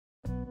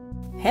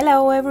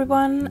Hello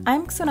everyone,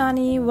 I'm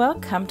Xoonani,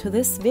 welcome to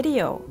this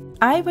video.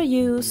 I will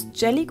use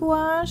jelly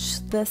gouache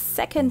the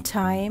second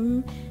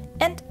time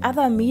and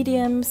other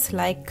mediums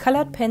like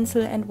colored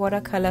pencil and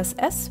watercolors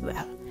as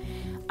well.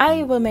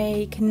 I will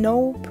make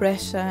no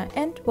pressure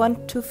and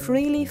want to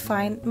freely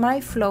find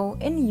my flow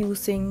in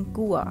using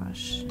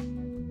gouache.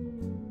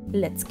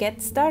 Let's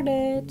get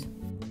started.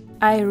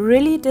 I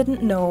really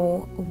didn't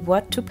know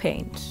what to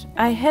paint.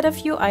 I had a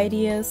few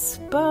ideas,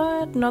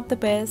 but not the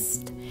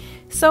best.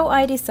 So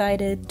I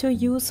decided to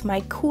use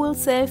my cool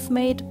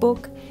self-made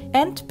book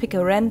and pick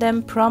a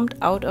random prompt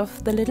out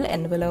of the little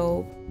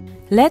envelope.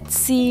 Let's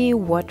see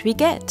what we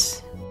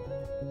get.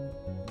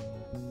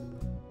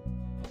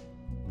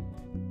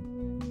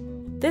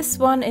 This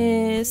one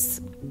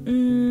is...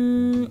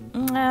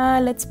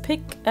 let's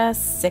pick a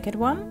second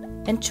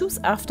one and choose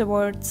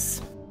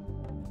afterwards.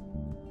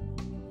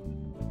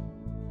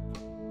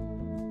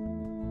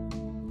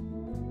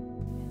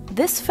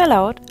 This fell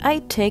out, I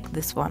take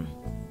this one.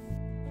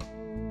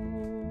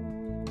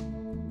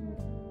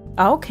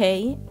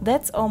 Okay,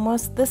 that's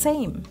almost the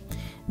same.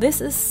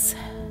 This is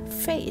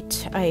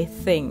Fate, I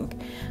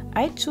think.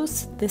 I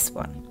choose this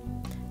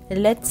one.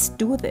 Let's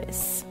do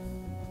this.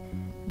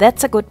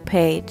 That's a good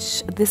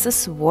page. This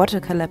is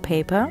watercolor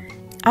paper.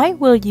 I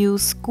will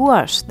use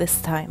gouache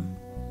this time.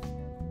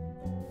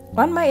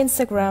 On my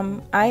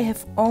Instagram, I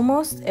have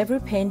almost every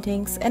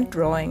paintings and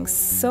drawings,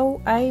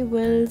 so I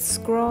will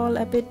scroll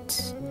a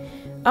bit.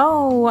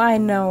 Oh, I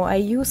know, I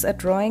use a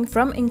drawing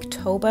from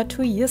Inktober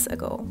 2 years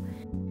ago.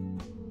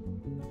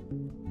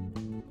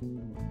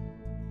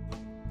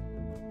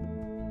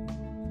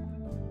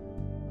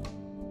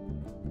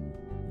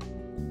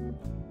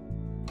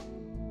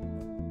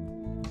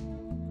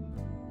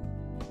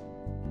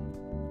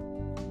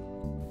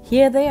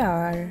 Here they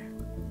are.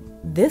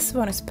 This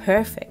one is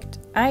perfect.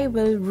 I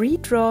will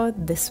redraw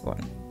this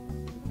one.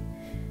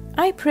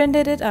 I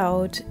printed it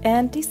out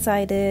and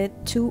decided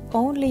to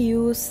only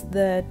use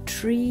the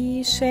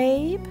tree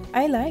shape.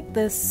 I like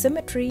the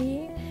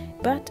symmetry,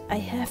 but I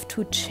have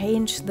to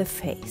change the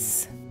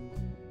face.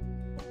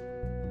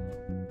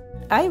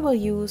 I will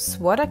use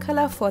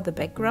watercolor for the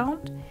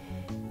background.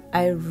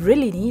 I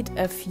really need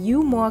a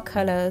few more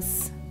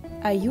colors.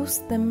 I use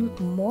them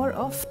more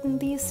often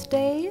these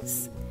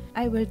days.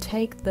 I will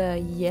take the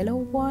yellow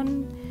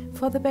one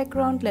for the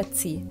background. Let's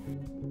see.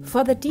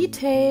 For the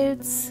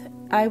details,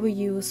 I will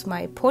use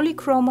my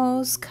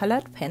Polychromos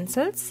colored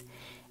pencils.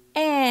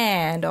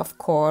 And of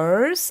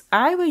course,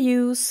 I will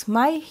use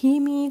my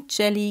HIMI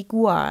Jelly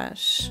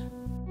Gouache.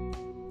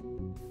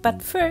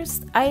 But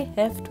first, I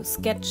have to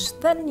sketch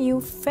the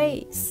new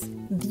face.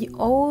 The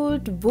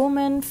old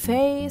woman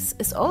face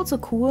is also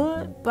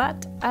cool,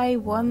 but I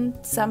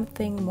want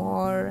something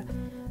more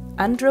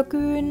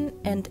androgyn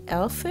and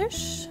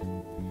elfish.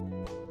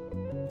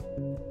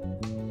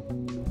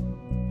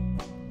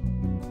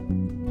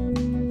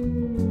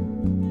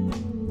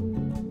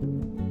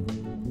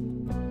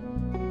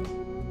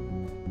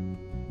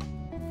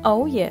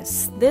 Oh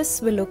yes,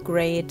 this will look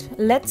great.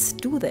 Let's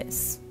do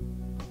this.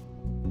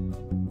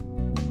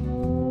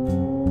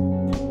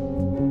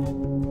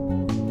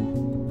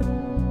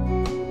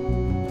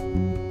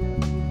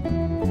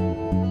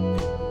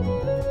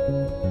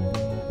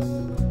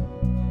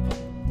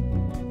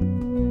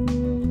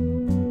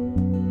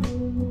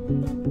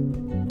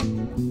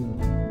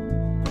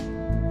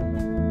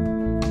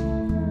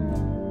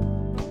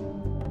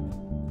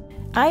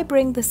 I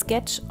bring the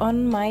sketch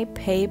on my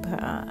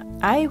paper.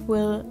 I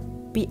will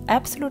be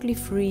absolutely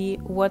free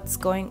what's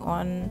going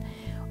on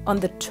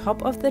the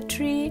top of the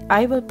tree.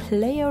 I will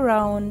play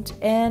around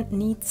and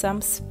need some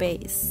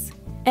space.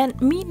 And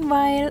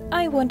meanwhile,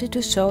 I wanted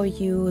to show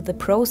you the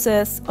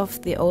process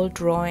of the old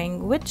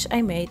drawing which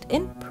I made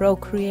in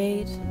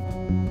Procreate.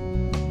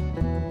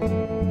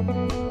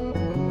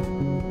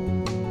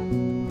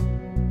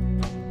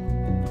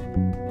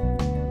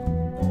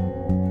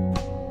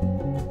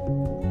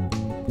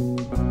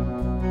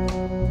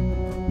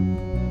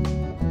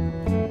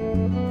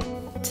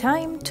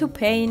 Time to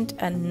paint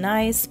a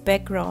nice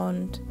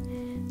background.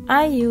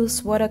 I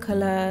use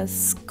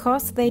watercolors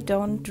cause they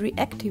don't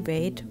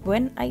reactivate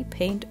when I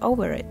paint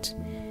over it.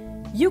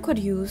 You could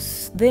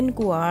use thin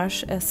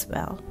gouache as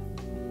well.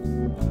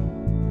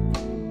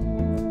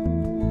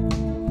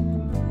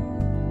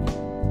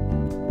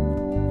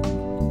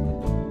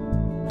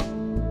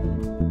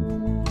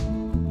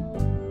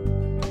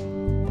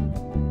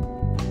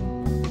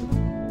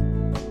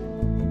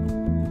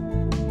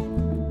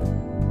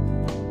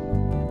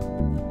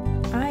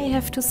 I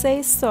have to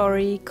say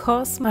sorry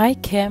cause my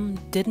cam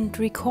didn't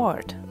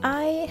record.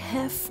 I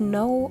have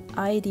no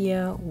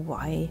idea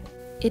why.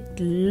 It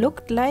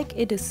looked like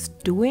it is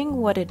doing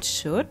what it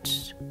should,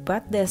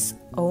 but there's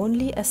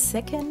only a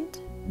second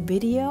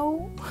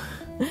video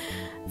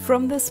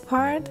from this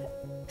part.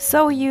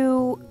 So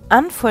you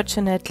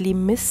unfortunately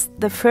missed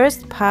the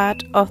first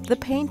part of the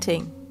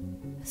painting.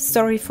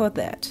 Sorry for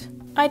that.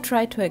 I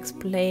tried to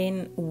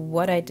explain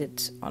what I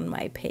did on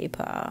my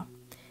paper.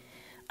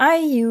 I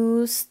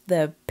used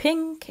the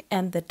pink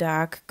and the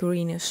dark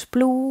greenish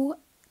blue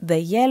the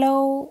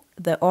yellow,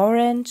 the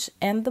orange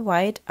and the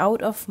white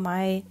out of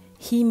my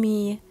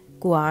HIMI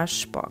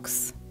gouache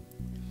box.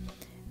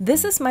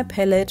 This is my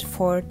palette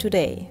for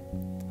today.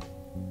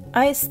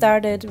 I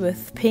started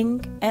with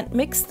pink and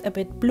mixed a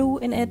bit blue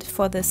in it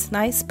for this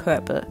nice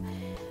purple.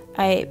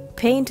 I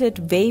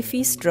painted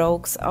wavy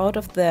strokes out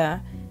of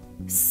the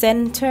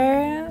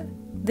center.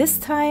 This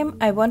time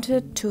I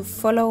wanted to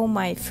follow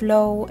my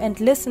flow and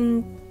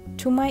listen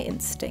to my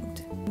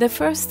instinct. The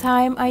first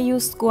time I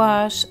used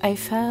gouache, I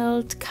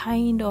felt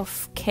kind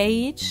of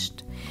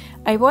caged.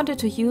 I wanted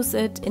to use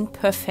it in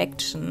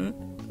perfection.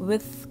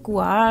 With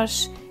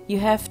gouache, you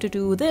have to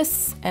do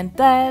this and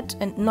that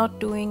and not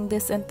doing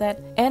this and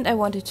that. And I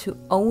wanted to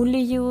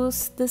only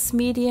use this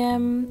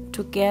medium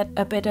to get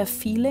a better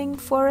feeling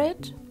for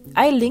it.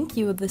 I link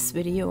you this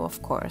video,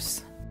 of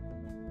course.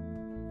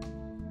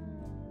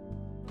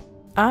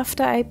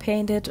 After I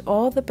painted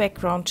all the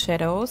background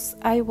shadows,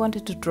 I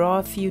wanted to draw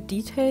a few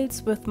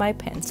details with my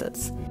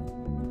pencils.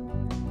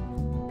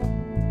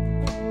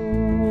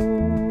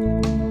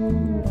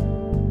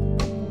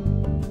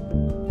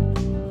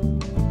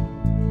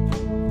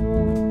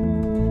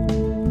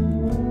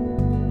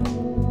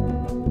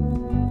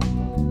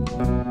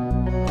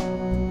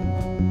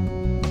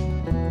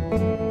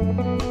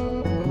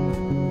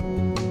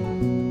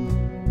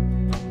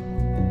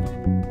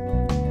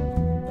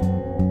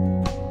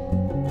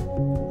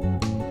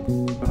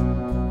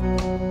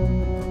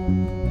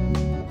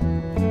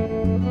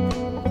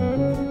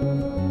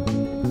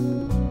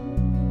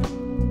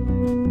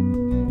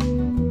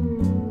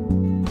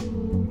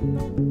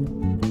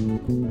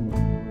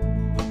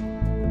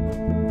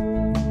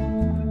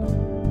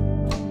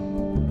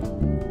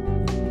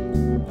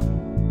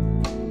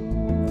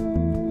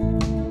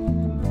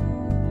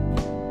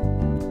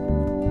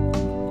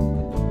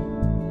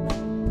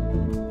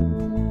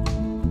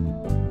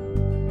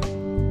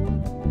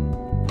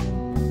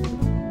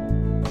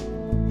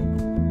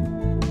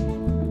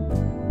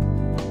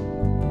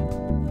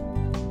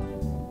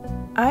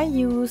 I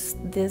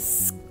used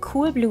this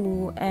cool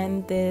blue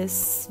and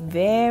this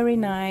very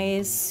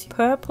nice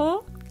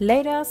purple,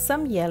 later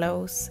some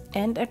yellows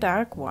and a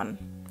dark one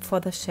for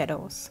the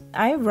shadows.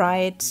 I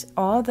write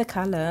all the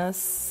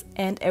colors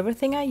and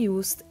everything I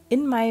used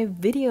in my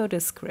video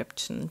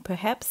description.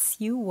 Perhaps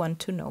you want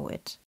to know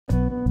it.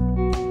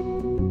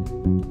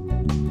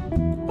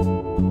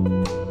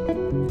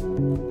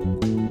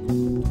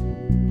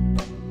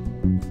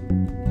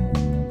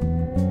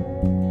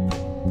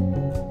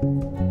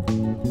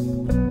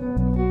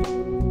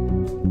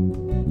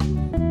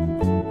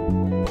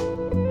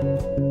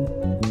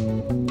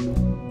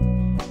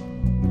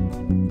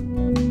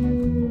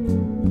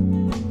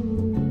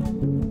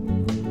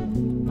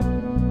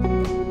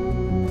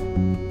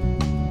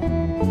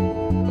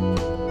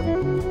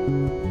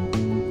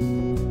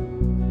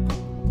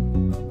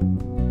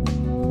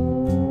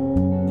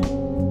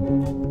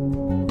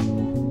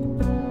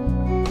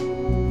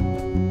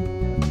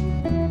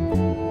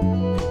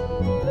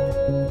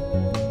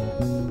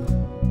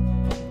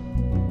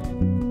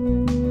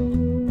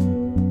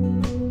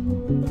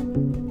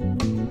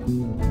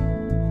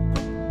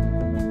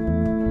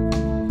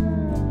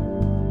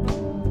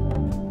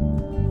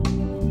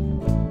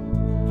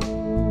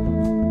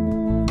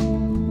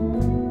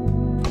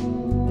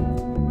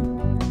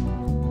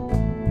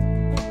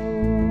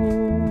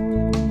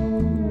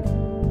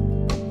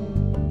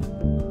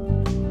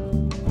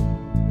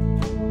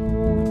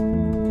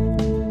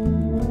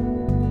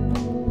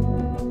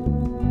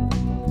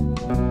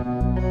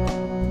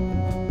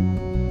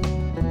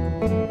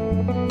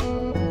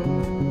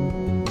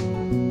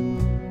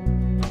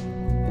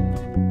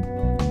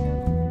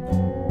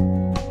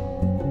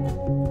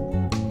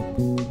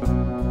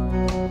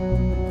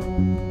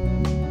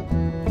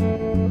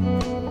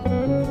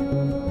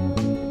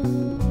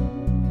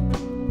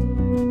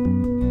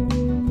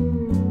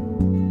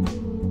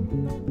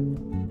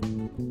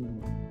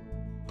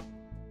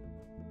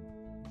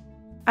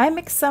 I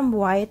mix some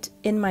white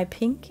in my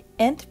pink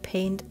and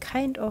paint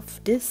kind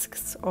of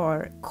discs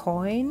or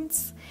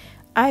coins.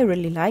 I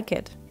really like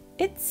it.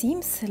 It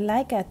seems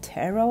like a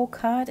tarot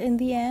card in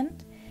the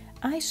end.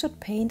 I should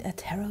paint a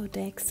tarot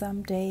deck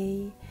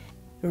someday.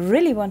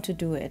 Really want to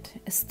do it.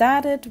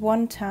 Started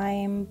one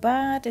time,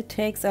 but it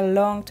takes a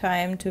long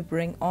time to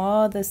bring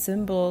all the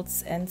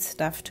symbols and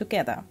stuff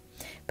together.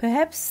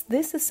 Perhaps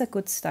this is a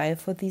good style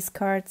for these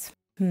cards.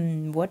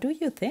 What do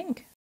you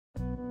think?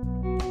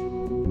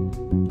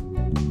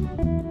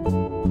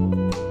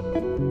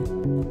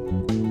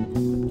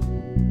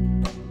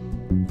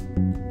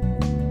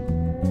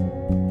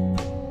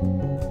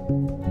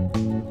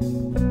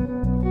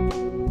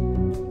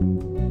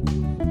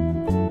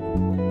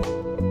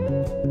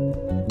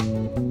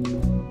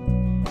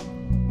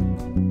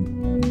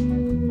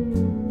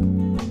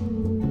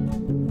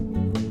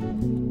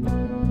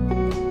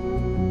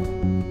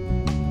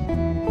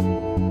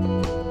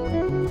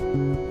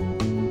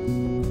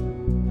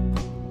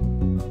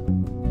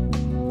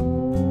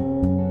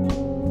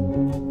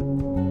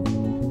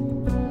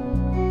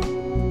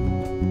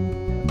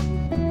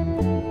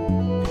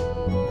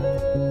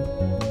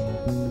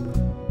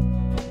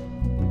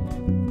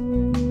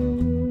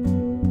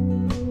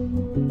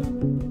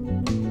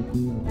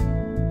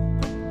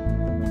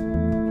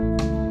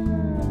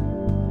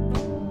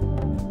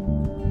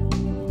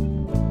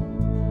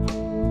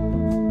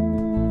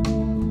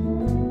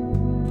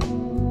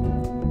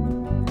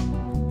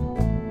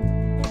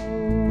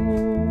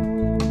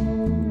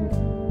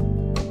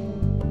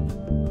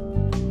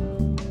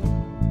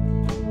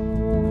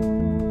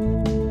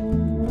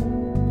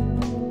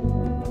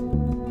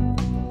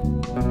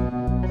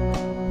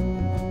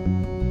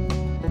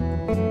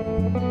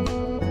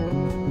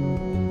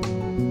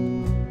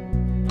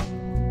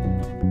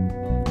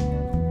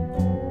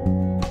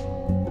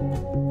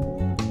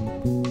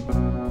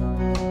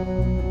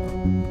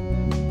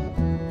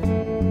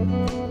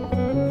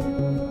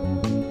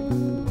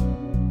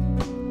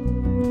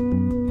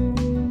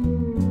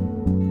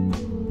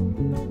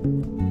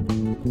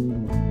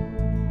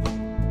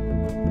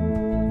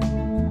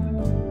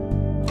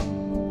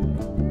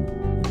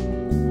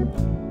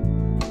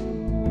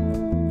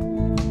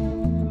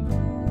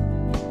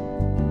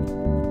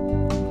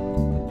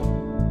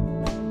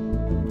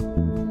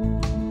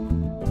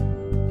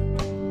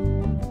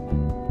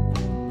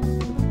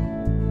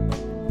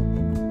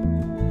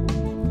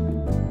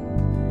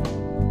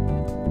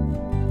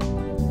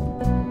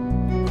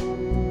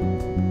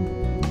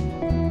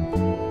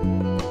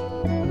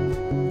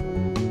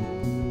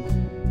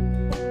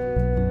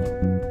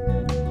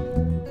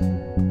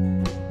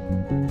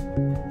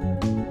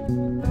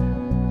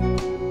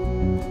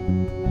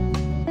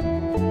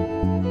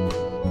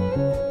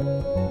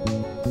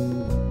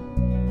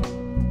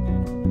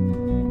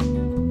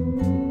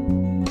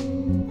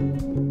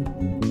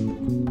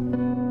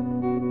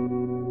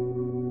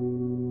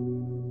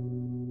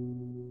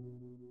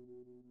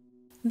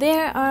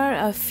 There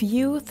are a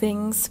few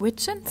things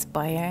which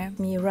inspire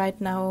me right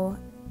now.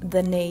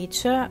 The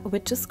nature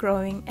which is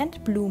growing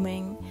and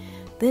blooming.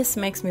 This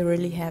makes me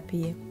really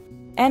happy.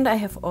 And I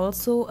have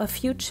also a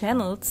few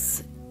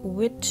channels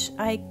which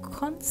I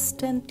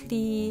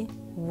constantly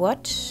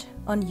watch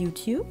on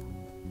YouTube,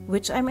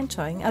 which I'm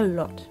enjoying a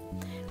lot.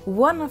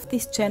 One of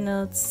these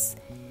channels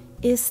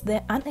is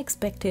The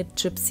Unexpected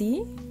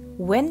Gypsy.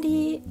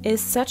 Wendy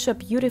is such a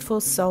beautiful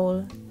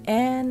soul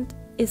and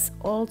is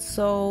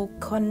also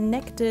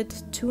connected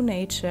to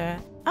nature.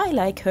 I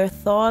like her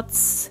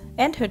thoughts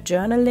and her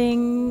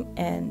journaling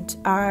and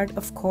art,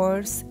 of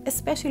course,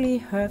 especially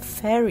her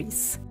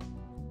fairies.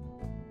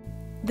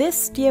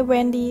 This, dear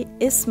Wendy,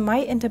 is my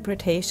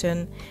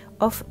interpretation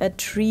of a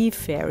tree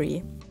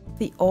fairy,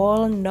 the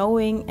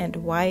all-knowing and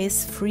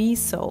wise free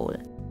soul.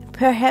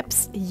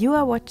 Perhaps you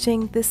are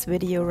watching this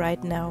video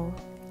right now.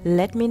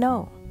 Let me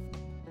know.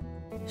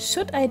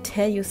 Should I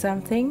tell you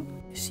something?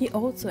 She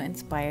also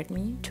inspired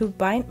me to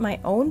bind my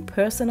own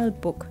personal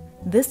book,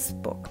 this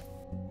book.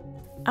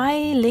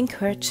 I link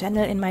her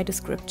channel in my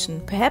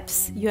description.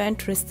 Perhaps you are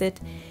interested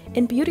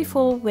in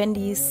beautiful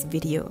Wendy's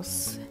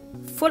videos,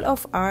 full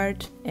of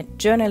art and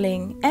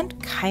journaling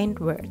and kind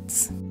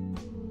words.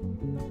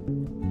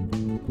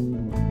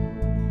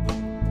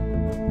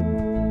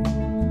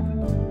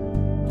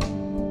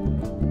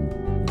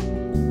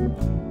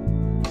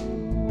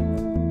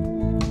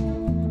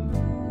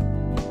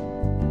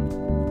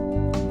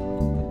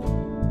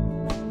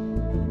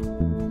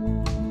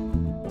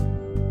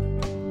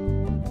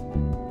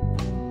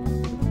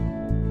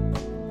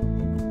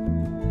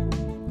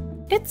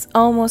 It's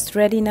almost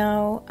ready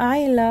now.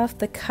 I love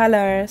the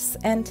colors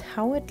and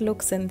how it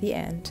looks in the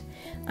end.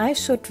 I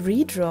should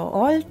redraw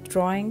all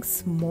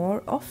drawings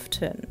more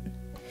often.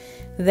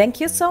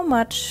 Thank you so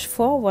much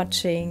for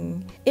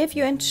watching. If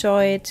you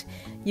enjoyed,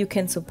 you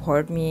can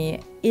support me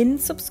in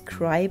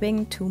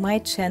subscribing to my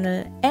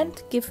channel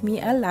and give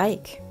me a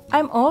like.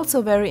 I'm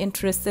also very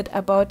interested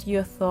about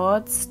your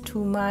thoughts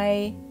to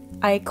my,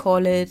 I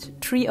call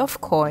it, tree of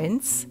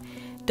coins.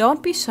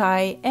 Don't be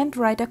shy and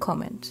write a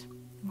comment.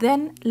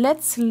 Then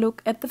let's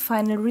look at the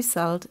final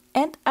result,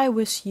 and I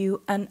wish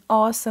you an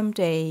awesome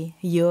day.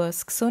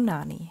 Yours,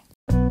 Xoonani.